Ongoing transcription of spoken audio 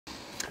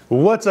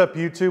What's up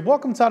YouTube?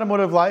 Welcome to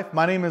Automotive Life.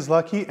 My name is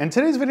Lucky and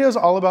today's video is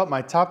all about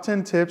my top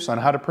 10 tips on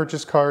how to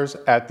purchase cars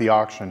at the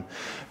auction.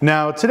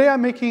 Now today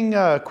I'm making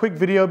a quick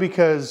video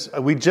because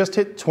we just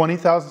hit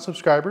 20,000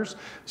 subscribers.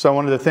 So I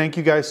wanted to thank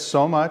you guys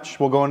so much.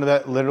 We'll go into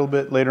that a little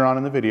bit later on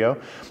in the video.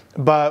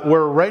 But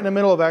we're right in the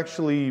middle of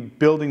actually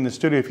building the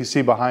studio. If you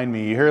see behind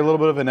me, you hear a little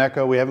bit of an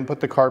echo. We haven't put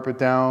the carpet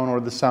down or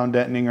the sound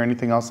deadening or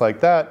anything else like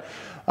that.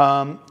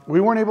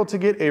 We weren't able to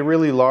get a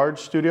really large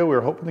studio. We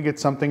were hoping to get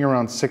something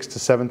around 6,000 to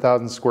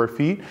 7,000 square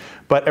feet,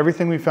 but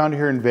everything we found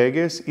here in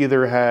Vegas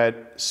either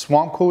had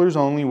swamp coolers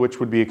only, which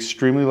would be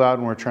extremely loud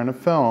when we're trying to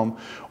film,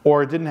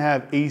 or it didn't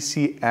have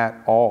AC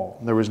at all.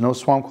 There was no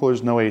swamp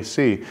coolers, no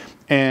AC.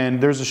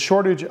 And there's a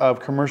shortage of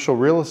commercial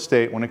real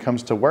estate when it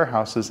comes to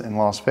warehouses in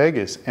Las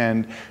Vegas,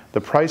 and the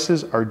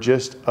prices are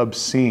just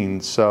obscene.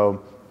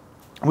 So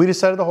we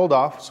decided to hold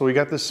off, so we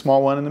got this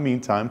small one in the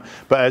meantime.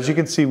 But as you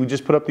can see, we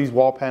just put up these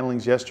wall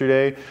panelings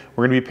yesterday.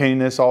 We're gonna be painting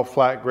this all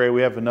flat gray.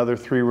 We have another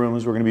 3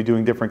 rooms. We're gonna be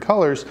doing different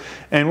colors.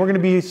 And we're gonna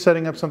be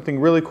setting up something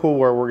really cool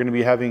where we're gonna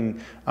be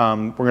having,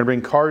 we're gonna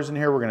bring cars in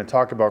here. We're gonna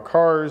talk about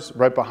cars.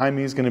 Right behind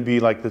me is gonna be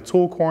like the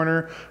tool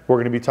corner. We're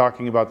gonna be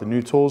talking about the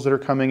new tools that are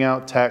coming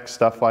out, tech,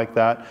 stuff like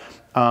that.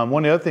 One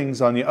of the other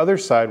things on the other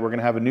side, we're going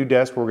to have a new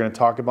desk where we're going to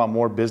talk about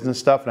more business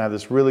stuff, and I have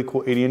this really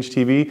cool 80-inch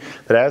TV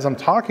that as I'm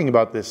talking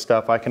about this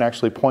stuff, I can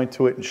actually point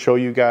to it and show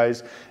you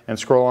guys and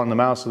scroll on the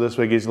mouse, so this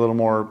way it gives you a little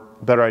more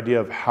better idea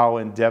of how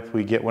in depth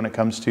we get when it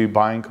comes to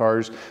buying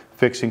cars,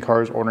 fixing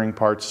cars, ordering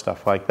parts,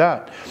 stuff like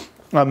that.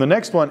 The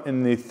next one,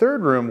 in the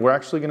third room, we're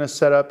actually going to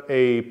set up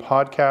a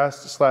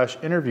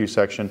podcast / interview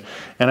section.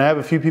 And I have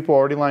a few people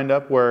already lined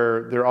up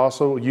where they're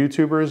also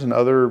YouTubers and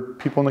other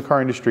people in the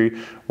car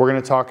industry. We're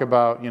going to talk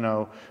about,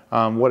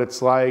 what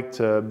it's like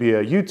to be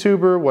a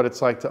YouTuber, what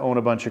it's like to own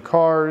a bunch of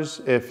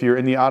cars. If you're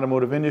in the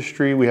automotive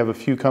industry, we have a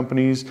few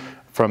companies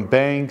from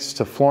banks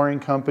to flooring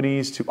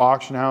companies to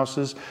auction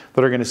houses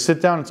that are going to sit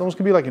down. It's almost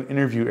going to be like an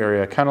interview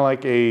area, kind of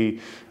like a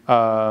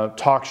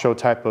talk show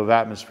type of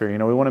atmosphere.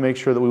 We want to make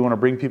sure that we want to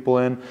bring people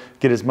in,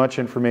 get as much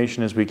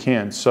information as we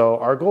can. So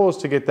our goal is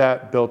to get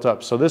that built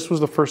up. So this was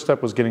the first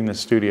step, was getting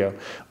this studio.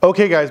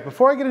 Okay guys,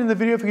 before I get into the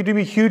video, if you could do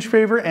me a huge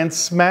favor and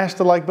smash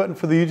the like button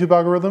for the YouTube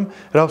algorithm,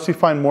 it helps me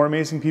find more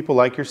amazing people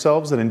like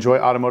yourselves that enjoy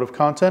automotive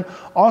content.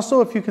 Also,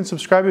 if you can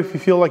subscribe if you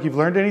feel like you've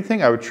learned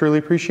anything, I would truly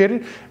appreciate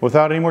it.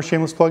 Without any more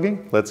shameless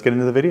plugging, let's get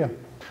into the video.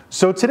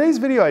 So today's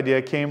video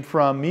idea came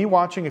from me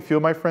watching a few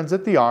of my friends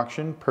at the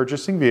auction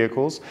purchasing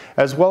vehicles,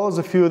 as well as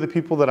a few of the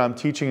people that I'm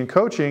teaching and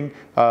coaching,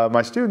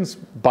 my students,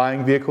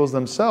 buying vehicles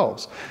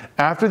themselves.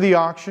 After the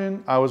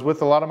auction, I was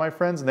with a lot of my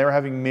friends and they were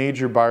having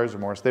major buyer's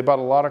remorse. They bought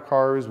a lot of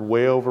cars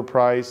way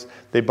overpriced.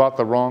 They bought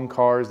the wrong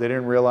cars. They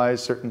didn't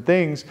realize certain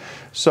things.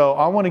 So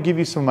I want to give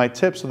you some of my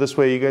tips so this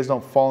way you guys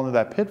don't fall into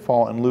that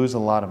pitfall and lose a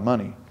lot of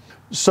money.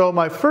 So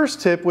my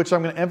first tip, which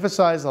I'm going to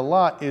emphasize a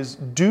lot, is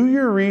do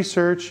your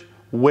research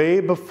way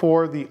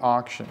before the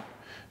auction.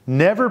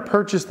 Never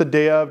purchase the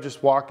day of,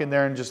 just walk in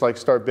there and just like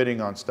start bidding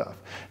on stuff.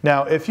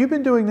 Now, if you've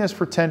been doing this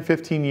for 10,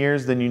 15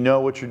 years, then you know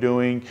what you're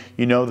doing,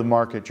 you know the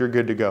market, you're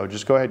good to go.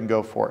 Just go ahead and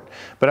go for it.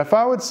 But if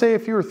I would say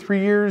if you were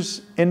 3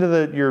 years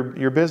into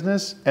your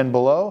business and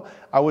below,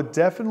 I would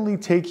definitely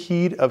take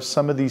heed of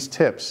some of these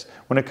tips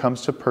when it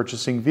comes to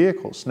purchasing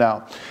vehicles.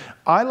 Now,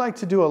 I like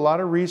to do a lot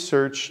of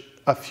research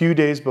a few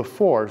days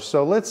before.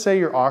 So let's say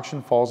your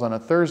auction falls on a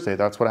Thursday.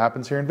 That's what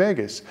happens here in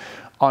Vegas.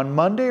 On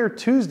Monday or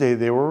Tuesday,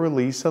 they will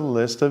release a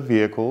list of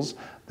vehicles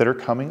that are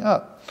coming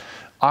up.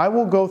 I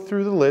will go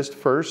through the list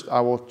first.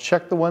 I will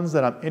check the ones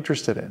that I'm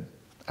interested in.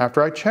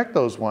 After I check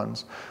those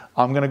ones,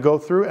 I'm going to go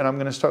through and I'm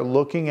going to start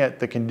looking at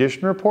the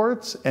condition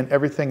reports and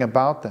everything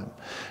about them.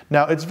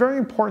 Now, it's very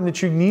important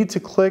that you need to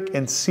click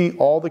and see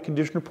all the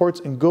condition reports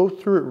and go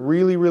through it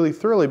really, really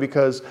thoroughly,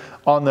 because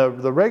on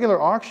the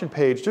regular auction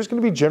page, there's going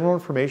to be general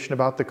information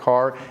about the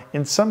car,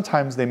 and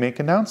sometimes they make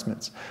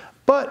announcements.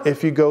 But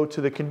if you go to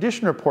the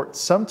condition report,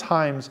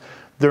 sometimes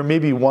there may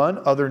be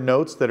other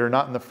notes that are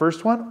not in the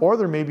first one, or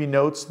there may be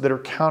notes that are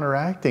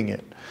counteracting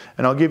it.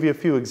 And I'll give you a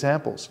few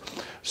examples.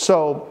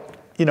 So,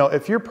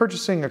 if you're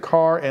purchasing a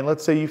car and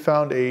let's say you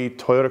found a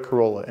Toyota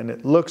Corolla and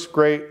it looks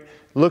great,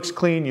 looks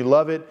clean, you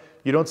love it,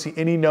 you don't see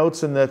any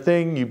notes in the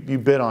thing, you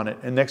bid on it.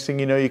 And next thing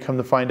you know, you come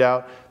to find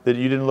out that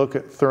you didn't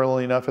look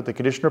thoroughly enough at the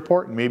condition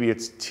report. And maybe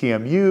it's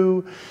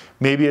TMU,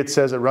 maybe it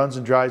says it runs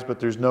and drives,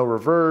 but there's no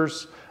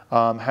reverse.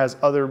 Has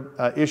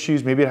other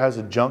issues. Maybe it has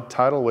a junk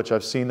title, which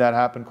I've seen that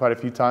happen quite a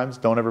few times.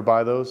 Don't ever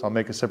buy those. I'll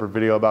make a separate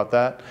video about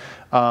that.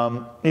 A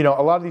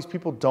lot of these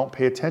people don't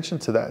pay attention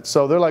to that.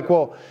 So they're like,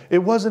 well, it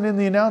wasn't in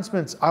the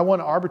announcements. I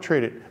want to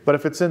arbitrate it. But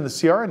if it's in the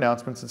CR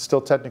announcements, it's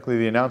still technically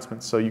the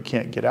announcements, so you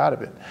can't get out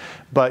of it.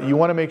 But you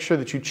want to make sure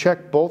that you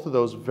check both of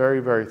those very,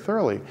 very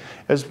thoroughly.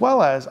 As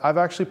well as, I've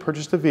actually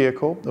purchased a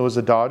vehicle. It was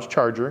a Dodge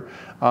Charger.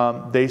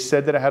 They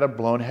said that it had a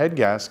blown head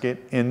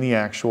gasket in the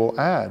actual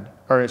ad,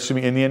 or excuse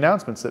me, in the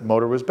announcements that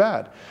motor was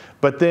bad.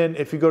 But then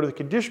if you go to the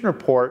condition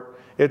report,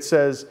 it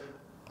says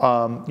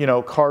you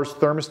know, car's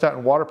thermostat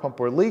and water pump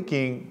were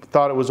leaking,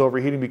 thought it was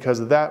overheating because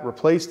of that,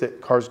 replaced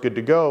it, car's good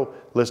to go,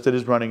 listed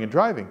as running and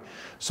driving.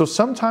 So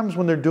sometimes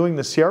when they're doing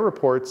the CR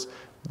reports,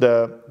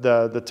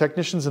 the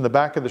technicians in the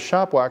back of the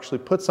shop will actually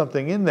put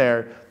something in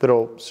there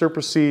that'll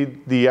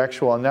supersede the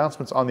actual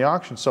announcements on the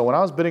auction. So when I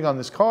was bidding on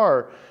this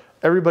car,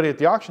 everybody at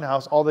the auction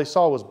house, all they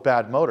saw was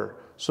bad motor.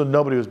 So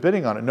nobody was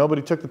bidding on it.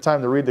 Nobody took the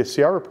time to read the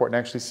CR report and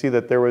actually see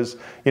that there was,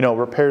 you know,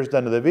 repairs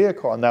done to the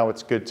vehicle, and now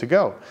it's good to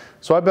go.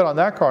 So I bet on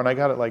that car, and I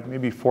got it like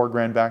maybe $4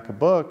 grand back a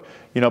book,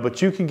 you know,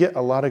 but you can get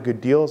a lot of good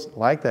deals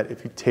like that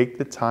if you take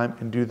the time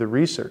and do the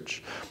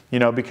research, you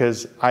know,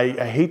 because I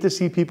hate to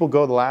see people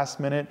go the last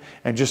minute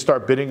and just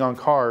start bidding on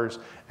cars,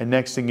 and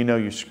next thing you know,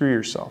 you screw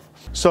yourself.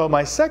 So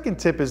my second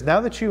tip is,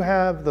 now that you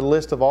have the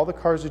list of all the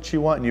cars that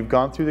you want and you've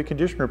gone through the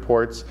condition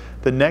reports,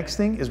 the next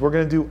thing is we're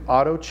going to do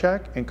auto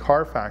check and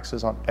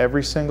Carfaxes on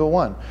every single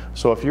one.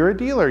 So if you're a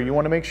dealer, you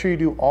want to make sure you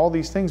do all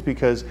these things,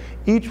 because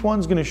each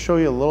one's going to show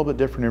you a little bit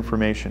different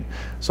information.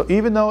 So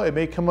even though it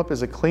may come up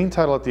as a clean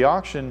title at the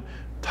auction,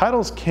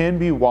 titles can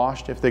be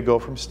washed if they go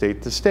from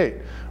state to state.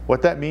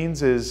 What that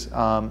means is,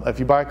 if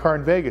you buy a car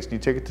in Vegas and you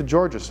take it to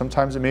Georgia,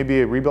 sometimes it may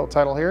be a rebuilt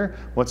title here.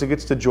 Once it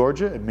gets to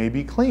Georgia, it may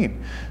be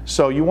clean.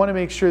 So you want to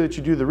make sure that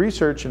you do the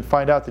research and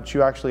find out that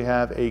you actually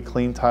have a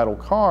clean title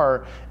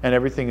car and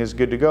everything is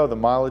good to go. The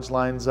mileage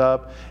lines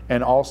up,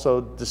 and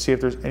also to see if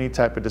there's any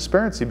type of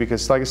disparity,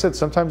 because like I said,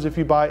 sometimes if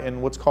you buy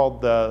in what's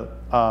called the,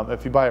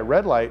 if you buy at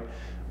red light,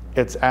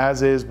 it's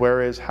as is,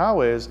 where is,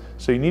 how is.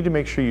 So you need to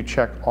make sure you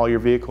check all your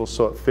vehicles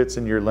so it fits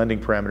in your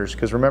lending parameters.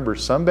 Because remember,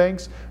 some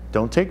banks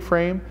don't take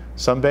frame,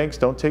 some banks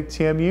don't take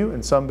TMU,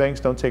 and some banks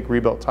don't take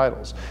rebuilt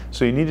titles.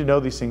 So you need to know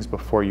these things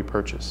before you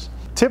purchase.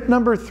 Tip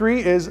number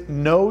 3 is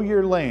know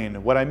your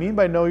lane. What I mean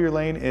by know your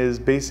lane is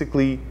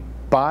basically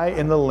buy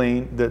in the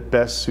lane that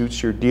best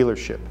suits your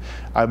dealership.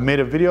 I made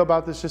a video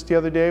about this just the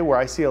other day where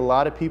I see a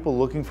lot of people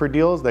looking for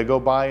deals. They go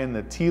buy in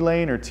the T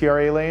lane or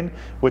TRA lane,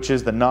 which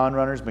is the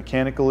non-runners,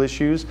 mechanical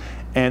issues.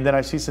 And then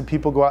I see some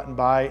people go out and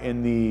buy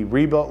in the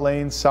rebuilt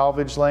lane,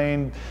 salvage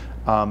lane,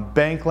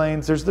 bank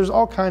lanes. There's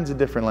all kinds of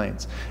different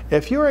lanes.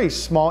 If you're a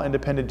small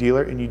independent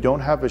dealer and you don't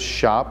have a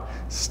shop,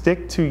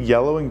 stick to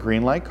yellow and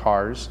green light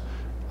cars.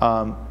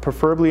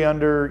 Preferably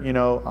under, you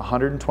know,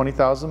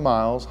 120,000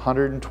 miles,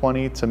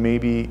 120 to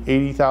maybe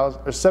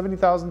 80,000 or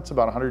 70,000 to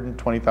about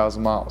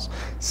 120,000 miles.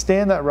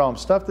 Stay in that realm.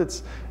 Stuff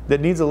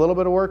that needs a little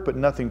bit of work, but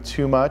nothing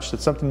too much.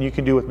 That's something you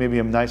can do with maybe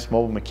a nice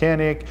mobile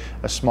mechanic,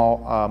 a small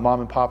mom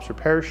and pop's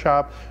repair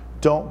shop.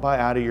 Don't buy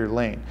out of your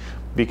lane,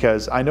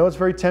 because I know it's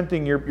very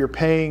tempting. You're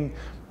paying,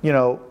 you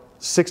know,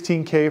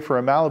 $16K for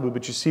a Malibu,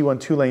 but you see one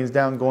 2 lanes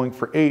down going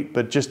for 8,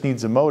 but just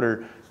needs a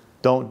motor.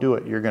 Don't do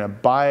it. You're going to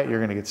buy it, you're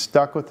going to get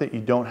stuck with it, you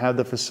don't have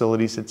the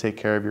facilities to take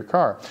care of your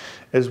car.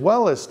 As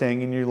well as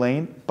staying in your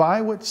lane,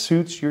 buy what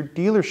suits your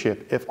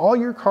dealership. If all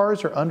your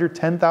cars are under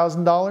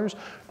 $10,000,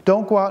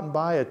 don't go out and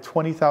buy a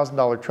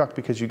 $20,000 truck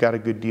because you got a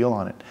good deal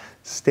on it.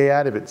 Stay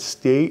out of it.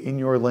 Stay in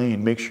your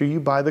lane. Make sure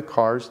you buy the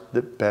cars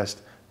that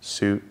best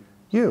suit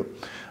you.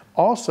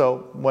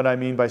 Also, what I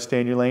mean by stay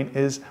in your lane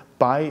is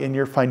buy in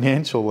your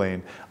financial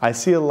lane. I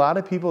see a lot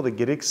of people that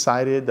get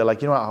excited. They're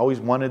like, you know, I always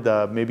wanted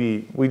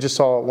maybe, we just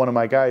saw one of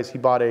my guys, he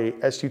bought a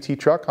SUT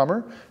truck,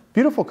 Hummer,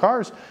 beautiful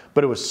cars,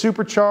 but it was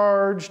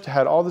supercharged,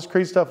 had all this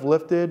crazy stuff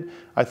lifted.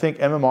 I think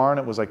MMR, and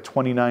it was like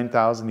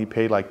 29,000. He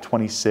paid like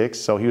 26.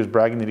 So he was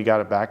bragging that he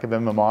got it back of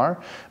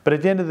MMR. But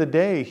at the end of the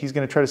day, he's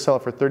going to try to sell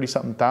it for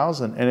 30-something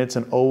thousand, and it's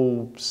an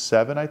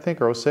 07, I think,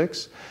 or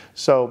 06.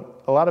 So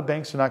a lot of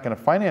banks are not going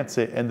to finance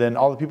it, and then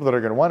all the people that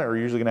are going to want it are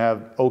usually going to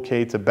have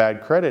okay to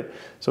bad credit.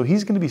 So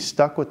he's going to be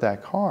stuck with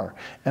that car.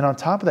 And on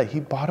top of that, he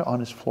bought it on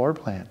his floor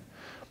plan.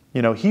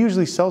 You know, he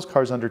usually sells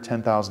cars under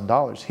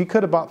 $10,000. He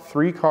could have bought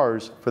 3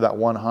 cars for that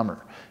one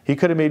Hummer. He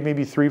could have made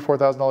maybe $3,000,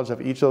 $4,000 off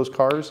each of those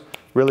cars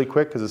really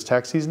quick because it's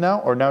tax season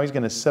now, or now he's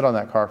going to sit on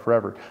that car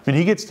forever. I mean,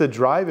 he gets to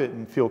drive it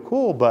and feel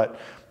cool,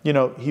 but, you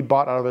know, he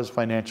bought out of his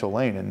financial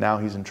lane, and now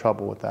he's in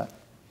trouble with that.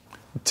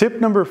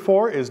 Tip number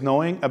 4 is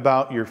knowing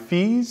about your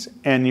fees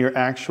and your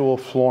actual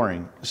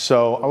flooring.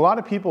 So a lot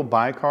of people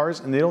buy cars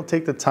and they don't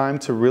take the time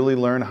to really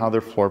learn how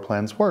their floor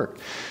plans work.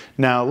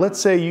 Now, let's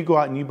say you go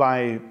out and you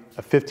buy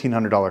a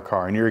 $1,500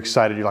 car and you're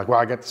excited. You're like, wow,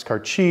 I got this car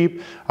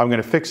cheap. I'm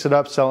going to fix it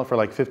up, sell it for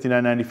like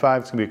 $59.95. It's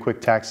going to be a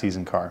quick tax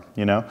season car,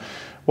 you know?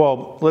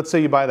 Well, let's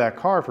say you buy that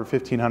car for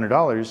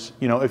 $1,500.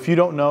 You know, if you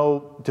don't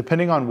know,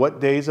 depending on what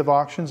days of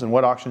auctions and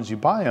what auctions you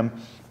buy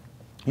them,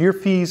 your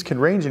fees can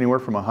range anywhere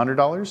from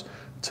 $100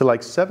 to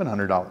like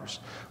 $700.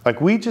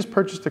 Like, we just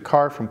purchased a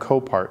car from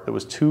Copart that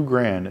was $2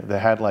 grand that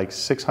had like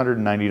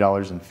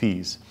 $690 in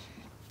fees.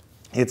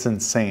 It's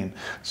insane.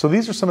 So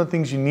these are some of the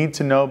things you need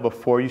to know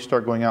before you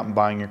start going out and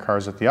buying your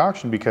cars at the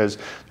auction, because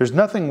there's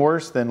nothing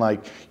worse than,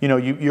 like, you know,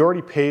 you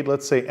already paid,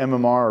 let's say,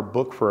 MMR or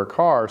book for a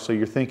car, so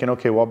you're thinking,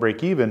 okay, well, I'll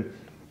break even.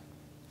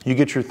 You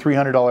get your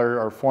 $300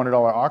 or $400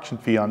 auction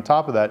fee on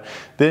top of that.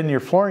 Then your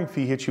flooring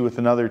fee hits you with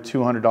another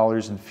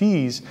 $200 in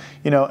fees,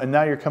 you know, and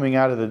now you're coming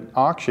out of the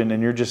auction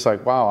and you're just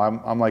like, wow,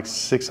 I'm like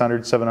 $600,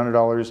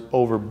 $700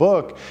 over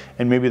book,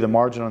 and maybe the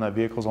margin on that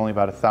vehicle is only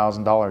about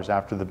 $1,000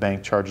 after the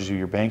bank charges you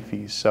your bank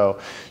fees. So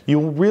you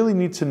really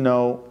need to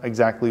know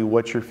exactly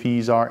what your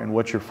fees are and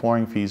what your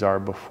flooring fees are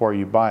before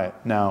you buy it.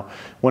 Now,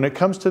 when it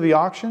comes to the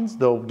auctions,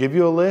 they'll give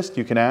you a list.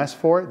 You can ask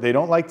for it. They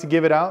don't like to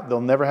give it out. They'll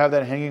never have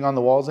that hanging on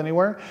the walls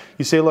anywhere.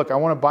 You say, look, I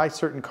want to buy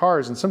certain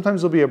cars, and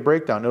sometimes there'll be a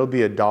breakdown. It'll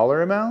be a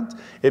dollar amount.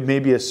 It may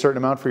be a certain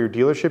amount for your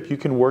dealership. You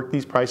can work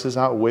these prices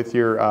out with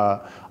your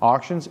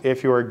auctions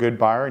if you're a good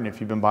buyer and if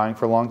you've been buying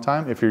for a long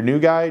time. If you're a new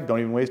guy, don't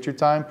even waste your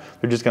time.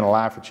 They're just going to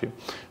laugh at you.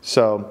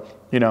 So,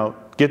 you know,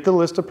 get the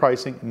list of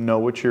pricing, know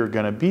what you're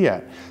going to be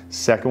at.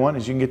 Second one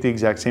is you can get the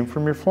exact same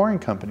from your flooring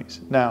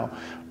companies. Now,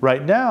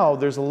 right now,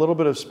 there's a little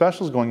bit of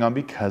specials going on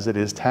because it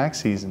is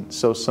tax season.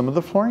 So some of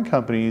the flooring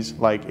companies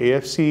like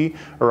AFC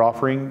are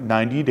offering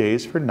 90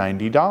 days for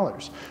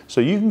 $90.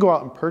 So you can go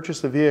out and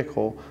purchase a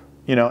vehicle,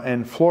 you know,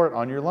 and floor it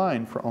on your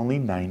line for only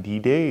 90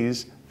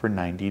 days for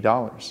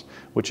 $90,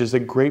 which is a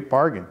great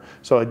bargain.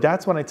 So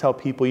that's when I tell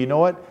people, you know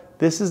what?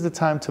 This is the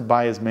time to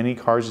buy as many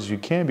cars as you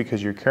can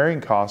because your carrying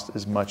cost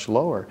is much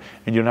lower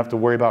and you don't have to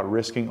worry about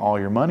risking all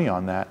your money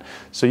on that.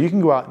 So you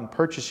can go out and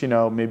purchase, you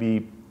know,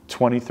 maybe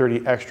 20,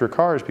 30 extra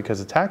cars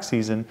because of tax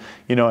season,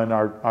 you know, and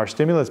our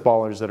stimulus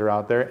ballers that are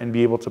out there, and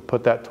be able to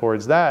put that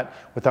towards that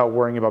without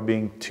worrying about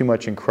being too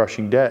much in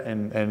crushing debt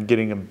and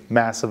getting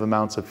massive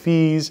amounts of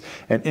fees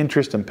and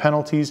interest and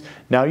penalties.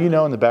 Now you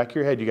know in the back of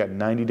your head you got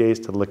 90 days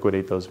to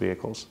liquidate those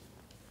vehicles.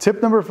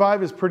 Tip number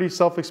 5 is pretty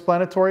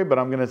self-explanatory, but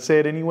I'm going to say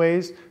it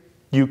anyways.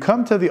 You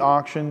come to the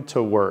auction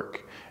to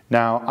work.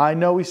 Now, I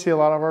know we see a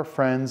lot of our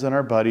friends and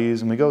our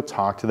buddies and we go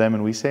talk to them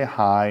and we say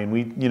hi and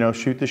we, you know,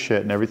 shoot the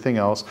shit and everything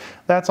else.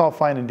 That's all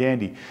fine and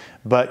dandy.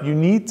 But you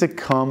need to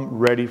come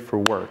ready for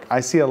work. I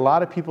see a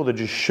lot of people that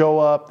just show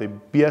up, they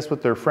BS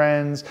with their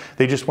friends,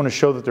 they just want to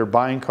show that they're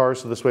buying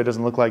cars so this way it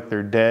doesn't look like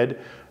they're dead.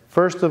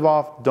 First of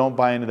all, don't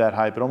buy into that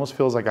hype. It almost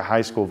feels like a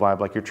high school vibe,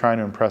 like you're trying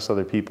to impress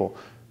other people.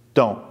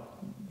 Don't.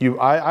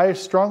 I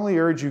strongly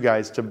urge you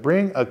guys to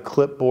bring a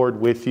clipboard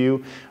with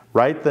you.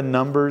 Write the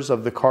numbers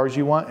of the cars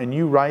you want, and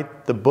you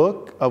write the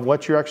book of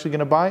what you're actually going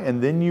to buy, and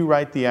then you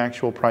write the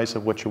actual price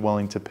of what you're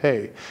willing to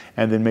pay.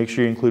 And then make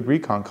sure you include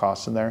recon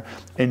costs in there,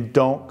 and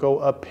don't go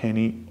a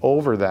penny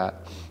over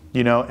that.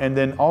 You know, and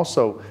then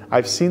also,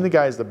 I've seen the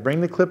guys that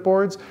bring the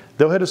clipboards,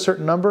 they'll hit a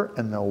certain number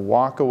and they'll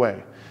walk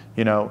away,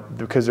 you know,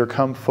 because they're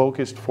come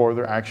focused for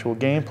their actual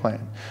game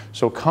plan.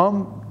 So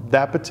come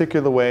that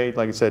particular way.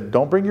 Like I said,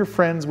 don't bring your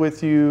friends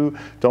with you,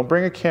 don't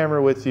bring a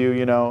camera with you.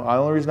 You know, the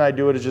only reason I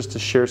do it is just to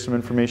share some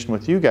information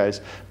with you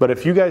guys. But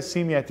if you guys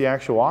see me at the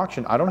actual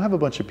auction, I don't have a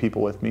bunch of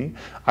people with me.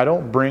 I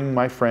don't bring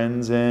my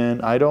friends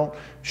in. I don't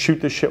shoot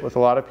the shit with a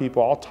lot of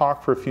people. I'll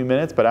talk for a few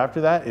minutes, but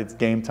after that, it's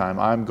game time.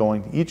 I'm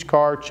going to each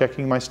car,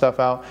 checking my stuff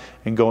out,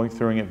 and going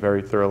through it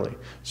very thoroughly.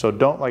 So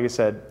don't, like I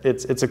said,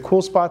 it's a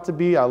cool spot to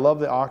be. I love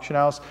the auction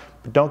house.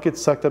 But don't get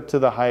sucked up to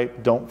the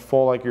hype. Don't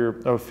feel like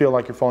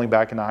you're falling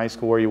back into high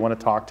school where you want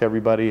to talk to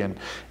everybody and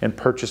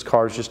purchase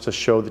cars just to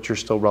show that you're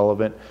still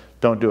relevant.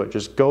 Don't do it.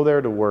 Just go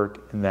there to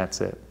work, and that's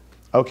it.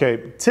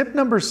 Okay, tip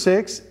number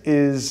 6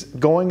 is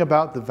going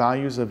about the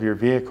values of your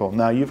vehicle.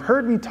 Now, you've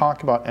heard me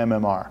talk about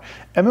MMR.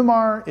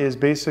 MMR is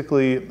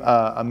basically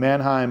a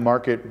Manheim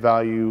market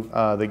value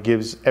that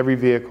gives every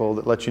vehicle,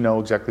 that lets you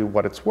know exactly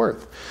what it's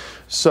worth.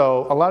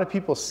 So a lot of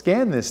people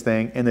scan this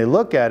thing and they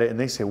look at it and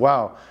they say,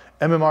 wow,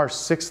 MMR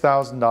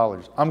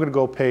 $6,000. I'm gonna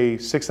go pay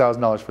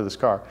 $6,000 for this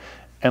car.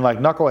 And like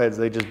knuckleheads,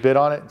 they just bid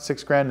on it,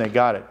 $6 grand, and they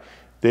got it.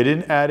 They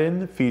didn't add in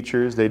the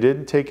features, they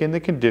didn't take in the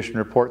condition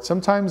report.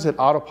 Sometimes it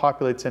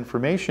auto-populates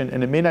information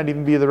and it may not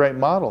even be the right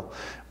model.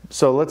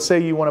 So let's say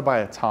you wanna buy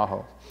a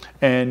Tahoe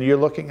and you're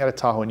looking at a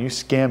Tahoe and you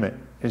scan it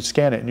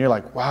and you're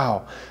like,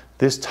 wow,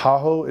 this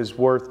Tahoe is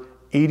worth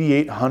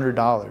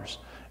 $8,800.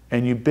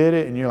 And you bid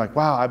it and you're like,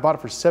 wow, I bought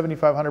it for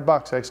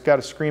 $7,500. I just got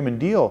a screaming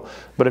deal.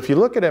 But if you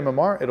look at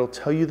MMR, it'll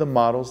tell you the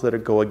models that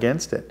go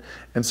against it.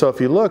 And so if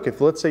you look,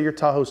 if let's say your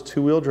Tahoe's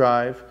 2-wheel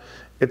drive,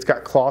 it's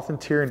got cloth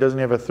interior and doesn't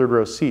have a 3rd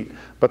row seat,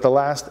 but the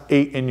last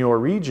 8 in your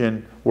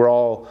region were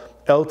all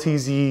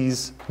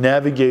LTZs,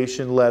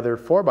 navigation, leather,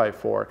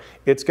 4x4,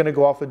 it's going to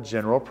go off a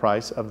general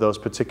price of those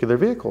particular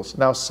vehicles.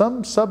 Now,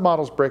 some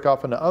submodels break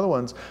off into other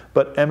ones,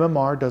 but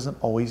MMR doesn't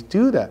always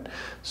do that.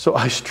 So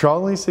I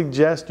strongly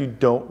suggest you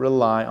don't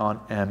rely on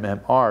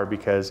MMR,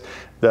 because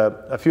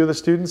a few of the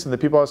students and the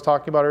people I was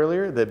talking about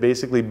earlier that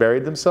basically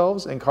buried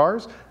themselves in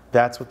cars,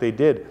 that's what they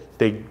did.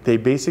 They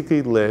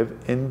basically live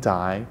and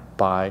die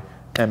by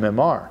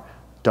MMR.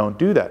 Don't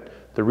do that.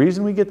 The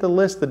reason we get the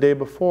list the day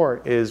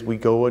before is we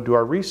go and do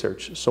our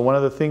research. So one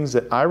of the things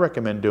that I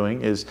recommend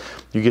doing is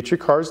you get your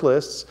cars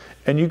lists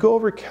and you go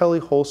over Kelley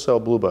Wholesale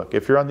Blue Book.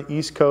 If you're on the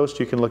East Coast,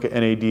 you can look at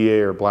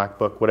NADA or Black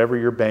Book, whatever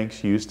your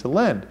banks use to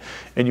lend.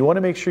 And you want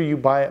to make sure you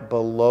buy it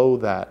below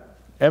that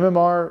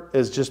MMR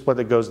is just what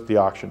that goes at the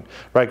auction.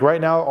 Like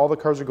right now, all the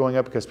cars are going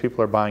up because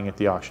people are buying at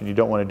the auction. You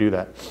don't want to do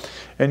that.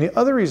 And the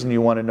other reason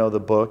you want to know the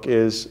book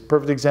is,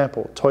 perfect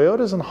example,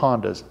 Toyotas and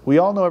Hondas. We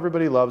all know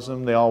everybody loves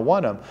them, they all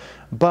want them.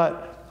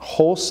 But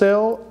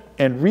wholesale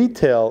and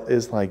retail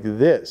is like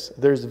this.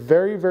 There's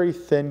very, very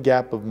thin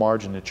gap of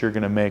margin that you're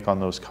going to make on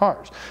those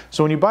cars.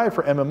 So when you buy it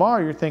for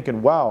MMR, you're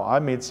thinking, wow, I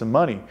made some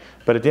money.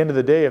 But at the end of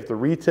the day, if the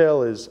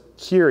retail is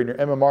here and your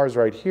MMR is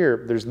right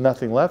here, there's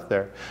nothing left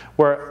there.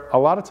 Where a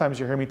lot of times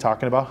you hear me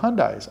talking about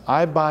Hyundais.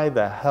 I buy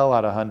the hell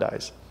out of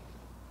Hyundais.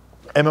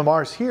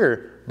 MMR is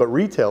here, but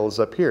retail is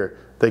up here.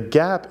 The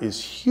gap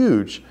is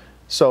huge.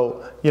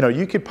 So, you know,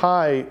 you can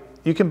buy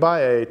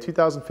a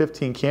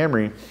 2015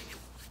 Camry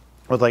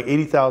with like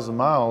 80,000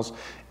 miles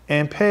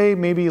and pay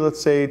maybe, let's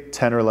say,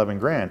 10 or 11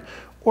 grand.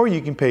 Or you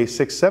can pay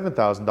 $6,000,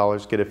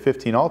 $7,000, get a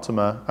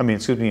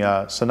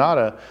 15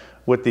 Sonata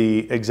with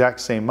the exact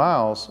same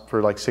miles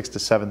for like $6,000 to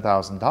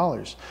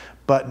 $7,000.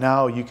 But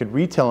now you can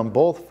retail them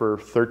both for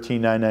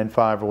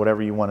 $13,995 or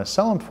whatever you want to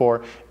sell them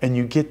for, and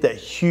you get that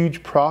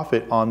huge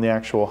profit on the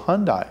actual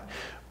Hyundai.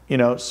 You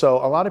know, so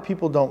a lot of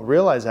people don't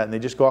realize that, and they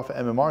just go off of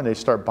MMR and they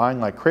start buying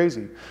like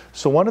crazy.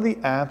 So one of the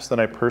apps that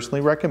I personally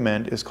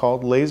recommend is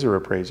called Laser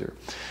Appraiser.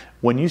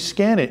 When you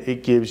scan it,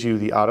 it gives you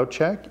the auto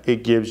check,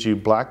 it gives you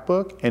Black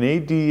Book,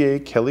 NADA,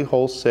 Kelly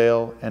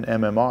Wholesale, and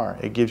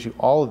MMR. It gives you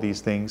all of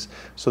these things,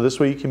 so this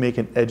way you can make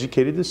an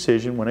educated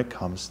decision when it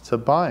comes to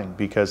buying.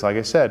 Because like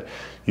I said,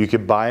 you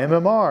could buy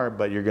MMR,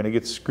 but you're gonna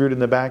get screwed in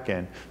the back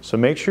end. So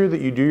make sure that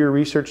you do your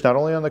research not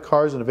only on the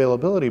cars and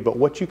availability, but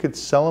what you could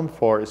sell them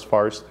for as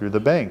far as through the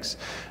banks.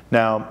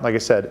 Now, like I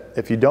said,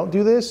 if you don't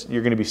do this,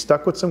 you're gonna be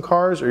stuck with some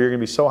cars, or you're gonna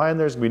be so high and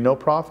there's gonna be no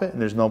profit, and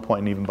there's no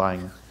point in even buying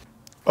them.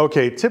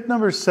 Okay, tip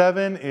number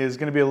 7 is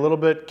going to be a little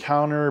bit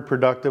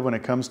counterproductive when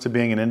it comes to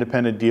being an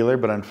independent dealer,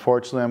 but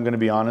unfortunately I'm going to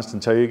be honest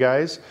and tell you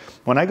guys,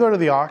 when I go to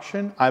the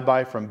auction, I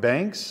buy from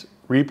banks,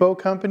 repo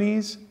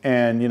companies,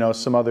 and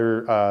some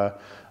other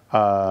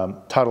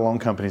title loan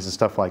companies and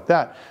stuff like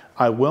that.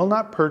 I will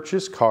not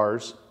purchase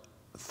cars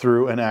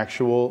through an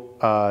actual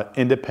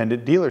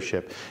independent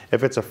dealership.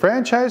 If it's a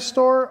franchise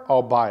store,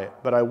 I'll buy it,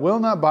 but I will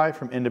not buy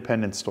from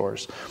independent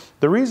stores.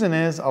 The reason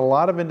is a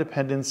lot of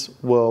independents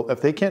will, if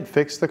they can't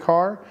fix the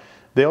car,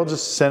 they'll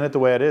just send it the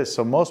way it is.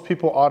 So most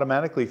people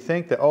automatically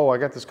think that, oh, I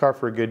got this car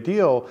for a good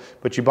deal,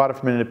 but you bought it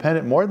from an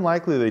independent. More than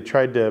likely they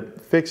tried to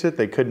fix it,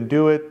 they couldn't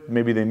do it,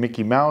 maybe they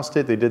Mickey Moused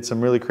it, they did some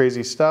really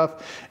crazy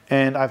stuff,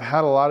 and I've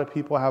had a lot of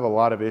people have a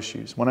lot of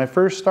issues. When I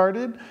first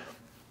started,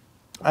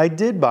 I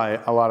did buy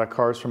a lot of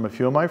cars from a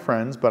few of my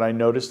friends, but I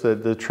noticed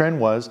that the trend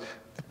was,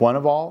 one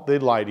of all,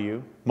 they'd lie to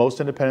you. Most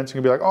independents are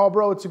gonna be like, oh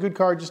bro, it's a good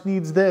car, it just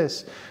needs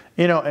this.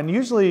 And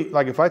usually,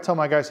 like if I tell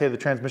my guys, hey, the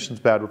transmission's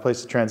bad,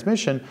 replace the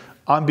transmission,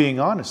 I'm being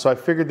honest. So I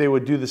figured they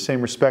would do the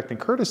same respect and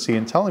courtesy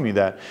in telling me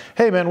that.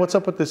 Hey man, what's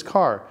up with this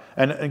car?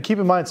 And keep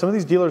in mind, some of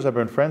these dealers I've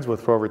been friends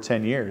with for over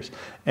 10 years.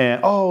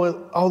 And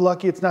oh,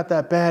 Lucky, it's not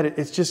that bad.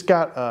 It's just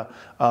got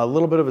a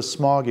little bit of a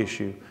smog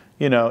issue.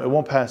 It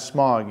won't pass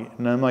smog.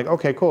 And I'm like,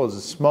 okay, cool. Does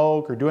it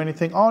smoke or do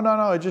anything? Oh, no,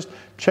 I just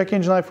check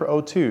engine light for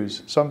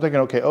O2s. So I'm thinking,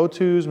 okay,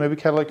 O2s, maybe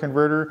catalytic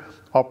converter,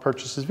 I'll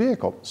purchase his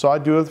vehicle. So I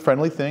do a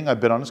friendly thing. I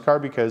bid on his car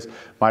because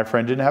my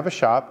friend didn't have a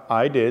shop.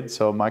 I did,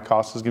 so my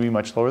cost is gonna be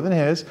much lower than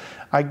his.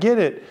 I get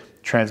it.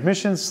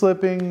 Transmission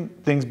slipping,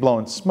 things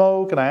blowing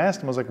smoke. And I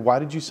asked him, I was like, why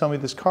did you sell me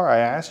this car? I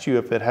asked you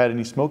if it had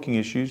any smoking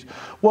issues.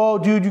 Well,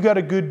 dude, you got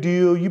a good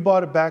deal. You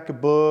bought it back a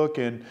book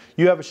and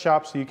you have a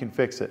shop so you can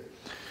fix it.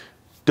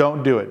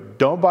 Don't do it.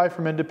 Don't buy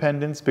from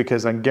independents,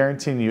 because I'm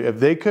guaranteeing you, if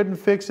they couldn't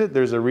fix it,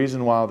 there's a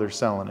reason why they're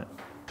selling it.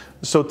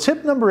 So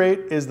tip number 8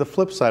 is the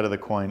flip side of the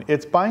coin.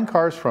 It's buying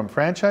cars from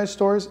franchise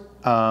stores,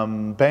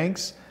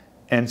 banks,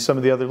 and some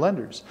of the other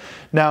lenders.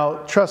 Now,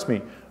 trust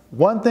me,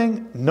 one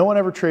thing, no one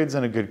ever trades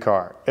in a good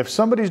car. If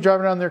somebody's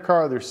driving around their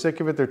car, they're sick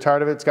of it, they're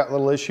tired of it, it's got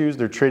little issues,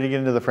 they're trading it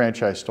into the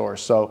franchise store.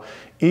 So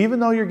even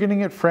though you're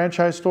getting it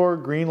franchise store,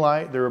 green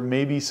light, there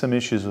may be some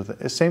issues with it.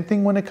 The same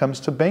thing when it comes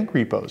to bank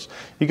repos.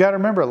 You gotta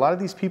remember, a lot of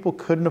these people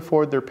couldn't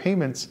afford their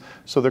payments,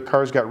 so their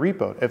cars got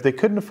repoed. If they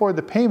couldn't afford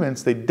the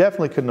payments, they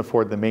definitely couldn't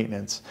afford the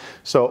maintenance.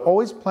 So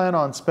always plan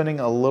on spending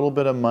a little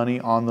bit of money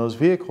on those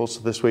vehicles,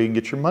 so this way you can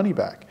get your money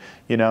back.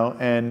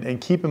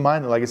 And keep in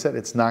mind that, like I said,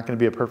 it's not gonna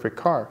be a perfect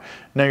car.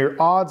 Now your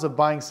odds of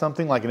buying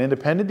something like an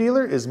independent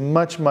dealer is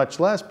much, much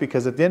less,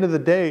 because at the end of the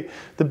day,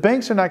 the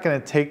banks are not gonna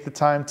take the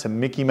time to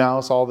Mickey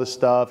Mouse all this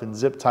stuff and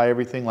zip tie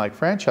everything like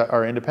franchise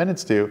or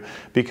independents do,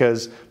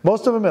 because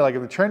most of them are like,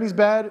 if the tranny's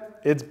bad,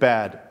 it's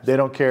bad. They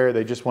don't care,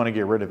 they just wanna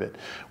get rid of it.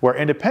 Where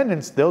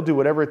independents, they'll do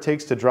whatever it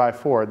takes to drive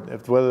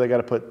forward. Whether they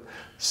gotta put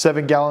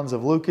 7 gallons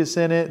of Lucas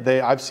in it,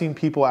 I've seen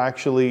people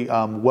actually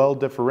weld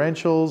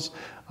differentials,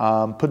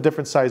 put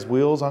different size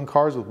wheels on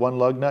cars with one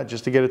lug nut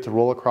just to get it to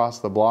roll across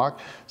the block.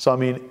 So I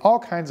mean, all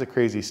kinds of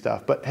crazy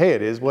stuff, but hey,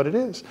 it is what it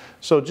is.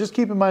 So just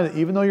keep in mind that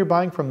even though you're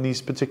buying from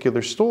these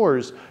particular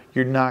stores,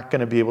 you're not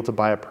gonna be able to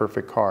buy a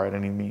perfect car at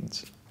any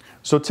means.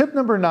 So tip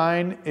number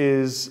 9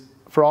 is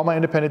for all my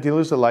independent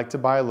dealers that like to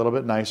buy a little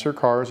bit nicer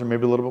cars or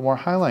maybe a little bit more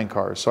highline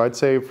cars. So I'd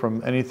say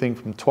from anything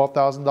from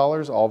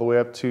 $12,000 all the way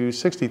up to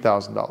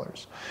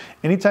 $60,000.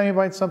 Anytime you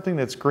buy something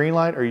that's green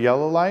light or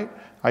yellow light,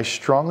 I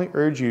strongly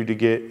urge you to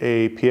get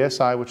a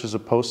PSI, which is a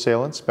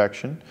post-sale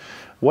inspection.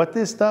 What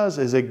this does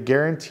is it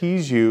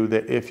guarantees you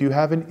that if you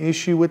have an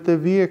issue with the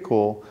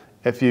vehicle,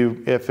 if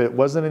it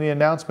wasn't in the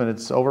announcement,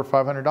 it's over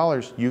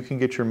 $500, you can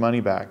get your money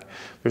back.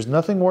 There's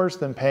nothing worse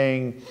than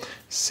paying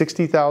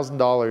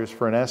 $60,000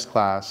 for an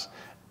S-Class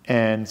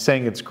and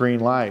saying it's green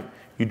light.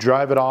 You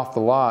drive it off the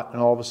lot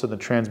and all of a sudden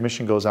the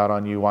transmission goes out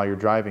on you while you're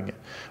driving it.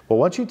 Well,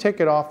 once you take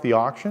it off the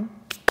auction,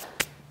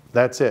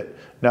 that's it.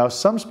 Now,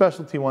 some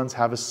specialty ones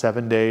have a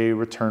 7-day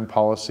return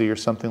policy or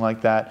something like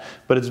that,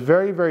 but it's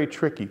very, very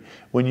tricky.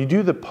 When you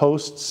do the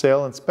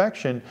post-sale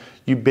inspection,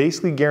 you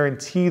basically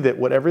guarantee that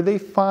whatever they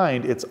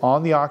find, it's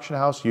on the auction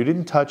house, you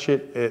didn't touch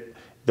it,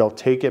 they'll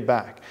take it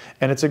back.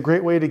 And it's a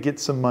great way to get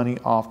some money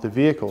off the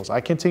vehicles. I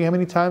can't tell you how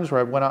many times where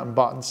I went out and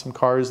bought some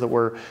cars that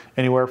were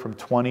anywhere from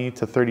 $20,000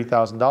 to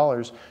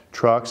 $30,000,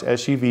 trucks,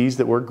 SUVs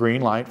that were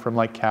green light from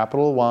like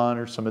Capital One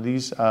or some of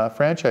these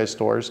franchise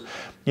stores,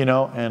 you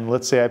know, and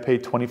let's say I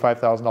paid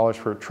 $25,000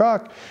 for a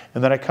truck,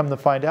 and then I come to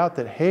find out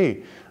that,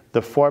 hey,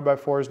 the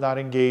 4x4 is not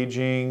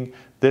engaging,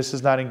 this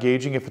is not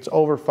engaging. If it's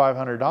over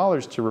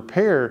 $500 to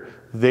repair,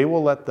 they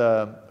will let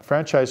the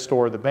franchise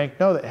store or the bank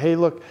know that, hey,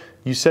 look,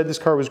 you said this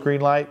car was green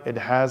light, it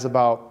has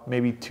about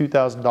maybe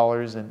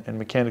 $2,000 in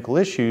mechanical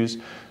issues.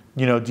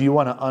 You know, do you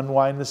want to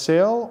unwind the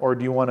sale or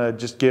do you want to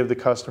just give the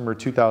customer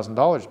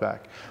 $2,000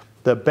 back?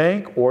 The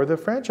bank or the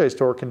franchise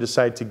store can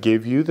decide to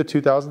give you the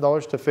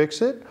 $2,000 to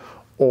fix it,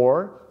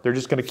 or they're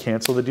just going to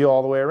cancel the deal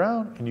all the way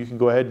around and you can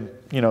go ahead and,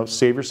 you know,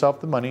 save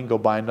yourself the money and go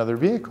buy another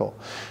vehicle.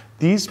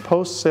 These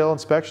post-sale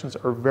inspections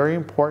are very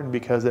important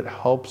because it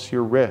helps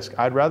your risk.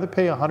 I'd rather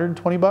pay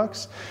 120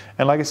 bucks,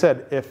 and like I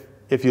said,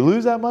 if you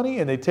lose that money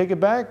and they take it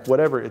back,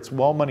 whatever, it's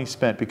well money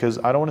spent, because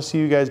I don't want to see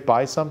you guys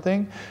buy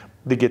something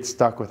that gets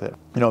stuck with it.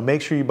 You know,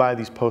 make sure you buy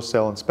these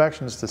post-sale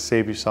inspections to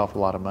save yourself a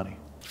lot of money.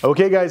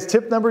 Okay guys,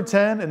 tip number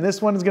 10, and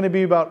this one is going to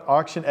be about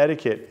auction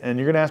etiquette. And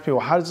you're going to ask me,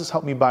 well, how does this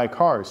help me buy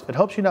cars? It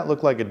helps you not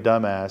look like a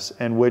dumbass,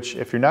 and which,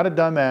 if you're not a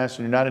dumbass and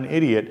you're not an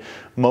idiot,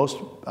 most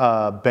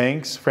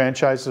banks,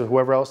 franchises,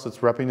 whoever else that's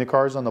repping the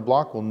cars on the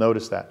block will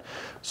notice that.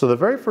 So the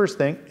very first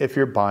thing, if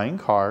you're buying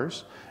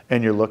cars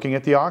and you're looking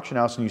at the auction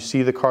house and you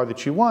see the car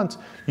that you want,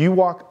 you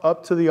walk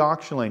up to the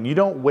auction lane. You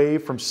don't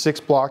wave from 6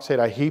 blocks ahead.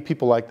 I hate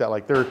people like that.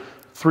 Like they're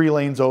 3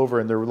 lanes over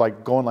and they're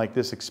like going like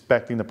this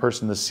expecting the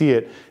person to see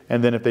it,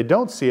 and then if they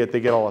don't see it they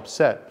get all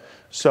upset.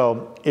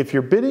 So if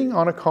you're bidding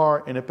on a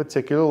car in a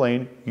particular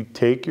lane, you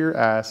take your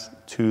ass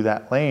to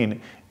that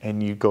lane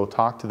and you go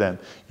talk to them.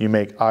 You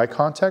make eye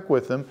contact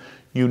with them.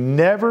 You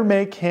never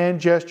make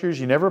hand gestures,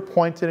 you never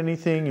point at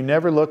anything, you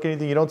never look at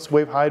anything, you don't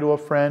wave hi to a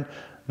friend,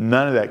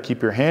 none of that.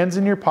 Keep your hands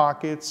in your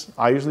pockets.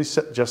 I usually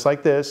sit just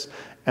like this,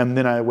 and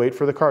then I wait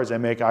for the cars. I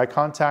make eye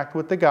contact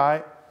with the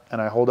guy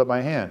and I hold up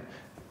my hand.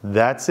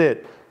 That's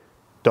it.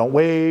 Don't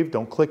wave,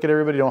 don't click at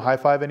everybody, don't high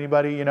five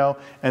anybody, you know,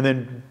 and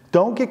then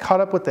don't get caught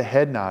up with the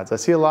head nods. I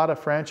see a lot of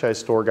franchise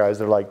store guys,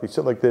 they're like, they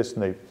sit like this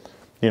and they,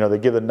 you know, they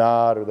give a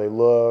nod or they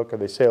look or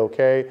they say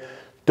okay.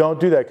 Don't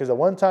do that, because at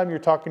one time you're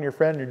talking to your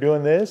friend, you're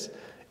doing this,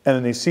 and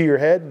then they see your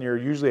head and you're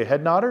usually a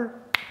head nodder,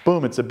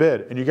 boom, it's a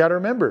bid. And you got to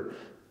remember,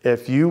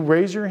 if you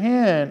raise your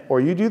hand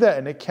or you do that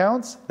and it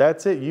counts,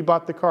 that's it, you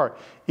bought the car.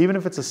 Even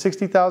if it's a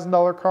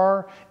 $60,000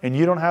 car and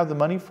you don't have the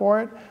money for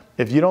it,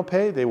 if you don't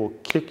pay, they will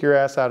kick your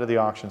ass out of the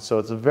auction. So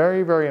it's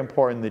very, very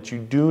important that you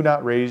do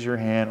not raise your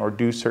hand or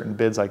do certain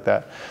bids like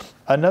that.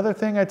 Another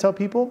thing I tell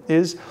people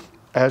is,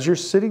 as you're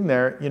sitting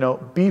there, you know,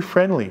 be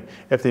friendly.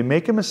 If they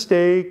make a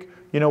mistake,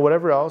 you know,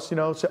 whatever else, you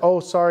know, say, oh,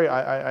 sorry,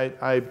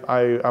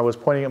 I was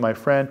pointing at my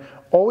friend.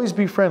 Always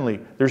be friendly.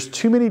 There's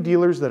too many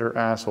dealers that are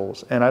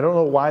assholes, and I don't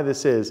know why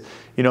this is.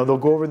 You know, they'll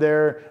go over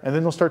there and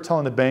then they'll start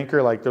telling the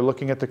banker, like they're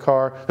looking at the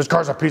car, this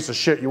car's a piece of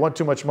shit, you want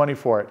too much money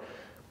for it.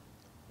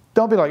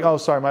 Don't be like, oh,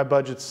 sorry, my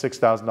budget's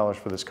 $6,000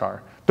 for this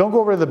car. Don't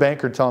go over to the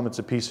banker and tell them it's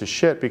a piece of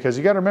shit, because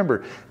you got to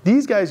remember,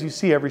 these guys you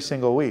see every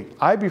single week.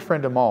 I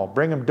befriend them all.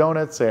 Bring them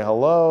donuts, say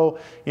hello.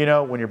 You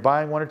know, when you're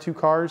buying 1 or 2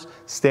 cars,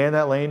 stay in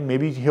that lane.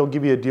 Maybe he'll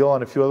give you a deal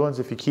on a few other ones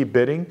if you keep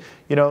bidding.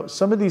 You know,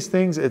 some of these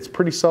things, it's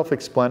pretty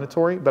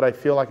self-explanatory, but I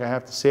feel like I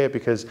have to say it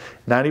because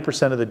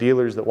 90% of the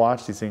dealers that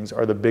watch these things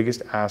are the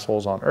biggest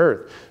assholes on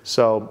earth.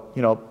 So,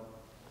 you know,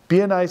 be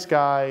a nice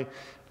guy.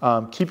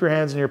 Keep your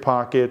hands in your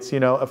pockets. You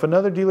know, if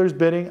another dealer's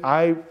bidding,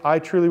 I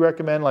truly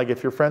recommend, like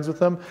if you're friends with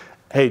them,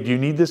 hey, do you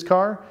need this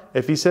car?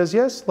 If he says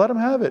yes, let him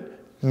have it.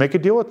 Make a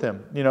deal with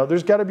them. You know,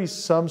 there's got to be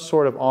some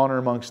sort of honor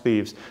amongst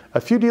thieves.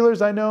 A few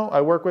dealers I know, I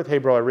work with, hey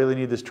bro, I really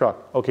need this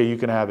truck. Okay, you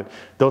can have it.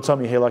 They'll tell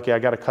me, hey Lucky, I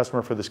got a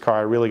customer for this car,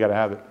 I really got to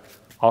have it.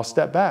 I'll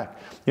step back.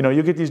 You know,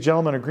 you'll get these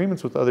gentleman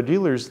agreements with other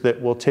dealers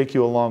that will take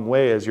you a long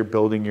way as you're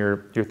building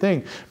your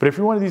thing. But if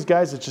you're one of these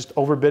guys that's just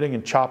overbidding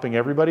and chopping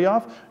everybody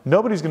off,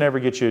 nobody's going to ever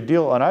get you a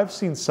deal. And I've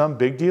seen some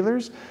big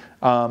dealers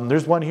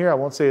There's one here, I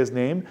won't say his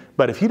name,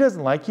 but if he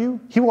doesn't like you,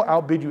 he will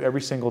outbid you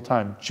every single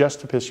time just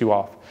to piss you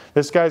off.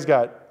 This guy's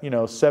got, 7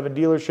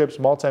 dealerships,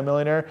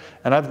 multimillionaire,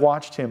 and I've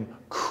watched him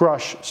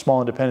crush small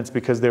independents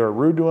because they were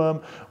rude to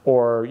him,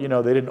 or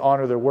they didn't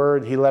honor their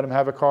word. He let him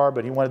have a car,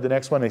 but he wanted the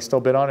next one. They still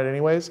bid on it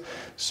anyways.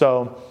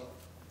 So,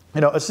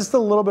 it's just a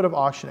little bit of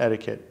auction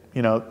etiquette,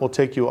 will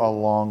take you a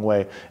long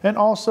way. And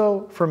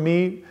also, for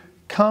me,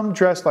 come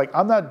dressed like,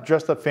 I'm not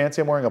dressed up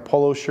fancy. I'm wearing a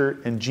polo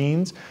shirt and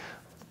jeans.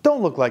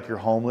 Don't look like you're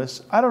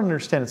homeless. I don't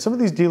understand it. Some of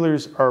these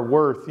dealers are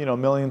worth,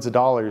 millions of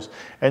dollars,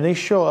 and they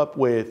show up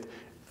with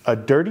a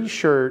dirty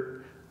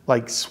shirt,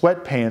 like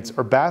sweatpants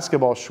or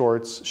basketball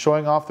shorts,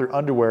 showing off their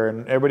underwear,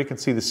 and everybody can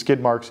see the skid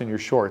marks in your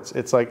shorts.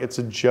 It's like, it's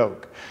a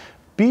joke.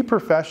 Be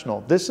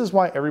professional. This is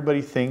why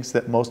everybody thinks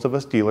that most of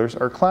us dealers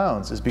are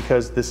clowns, is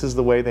because this is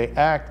the way they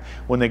act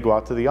when they go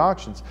out to the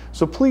auctions.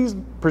 So please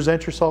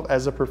present yourself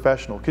as a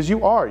professional, because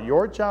you are.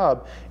 Your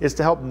job is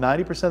to help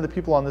 90% of the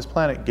people on this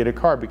planet get a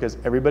car, because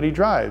everybody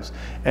drives,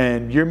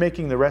 and you're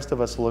making the rest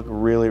of us look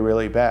really,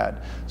 really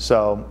bad.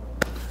 So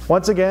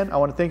once again, I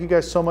want to thank you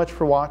guys so much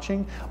for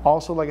watching.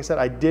 Also, like I said,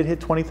 I did hit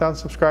 20,000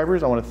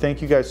 subscribers. I want to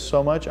thank you guys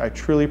so much. I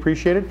truly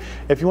appreciate it.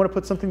 If you want to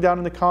put something down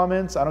in the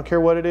comments, I don't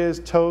care what it is,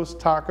 toast,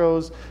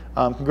 tacos,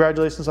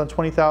 congratulations on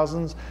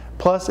 20,000.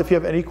 Plus, if you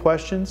have any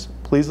questions,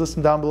 please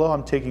listen down below.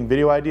 I'm taking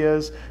video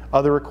ideas,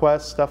 other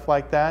requests, stuff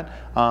like that.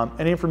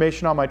 Any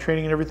information on my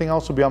training and everything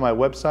else will be on my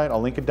website.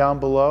 I'll link it down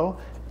below,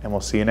 and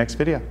we'll see you next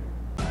video.